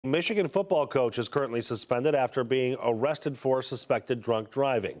Michigan football coach is currently suspended after being arrested for suspected drunk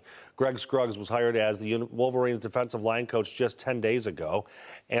driving. Greg Scruggs was hired as the Wolverines defensive line coach just 10 days ago.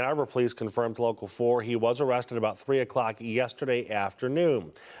 Ann Arbor police confirmed to Local 4 he was arrested about 3 o'clock yesterday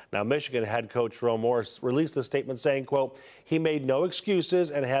afternoon. Now, Michigan head coach Jerome Morris released a statement saying, quote, he made no excuses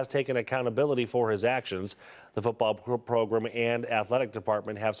and has taken accountability for his actions. The football program and athletic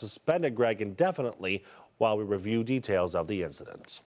department have suspended Greg indefinitely while we review details of the incident.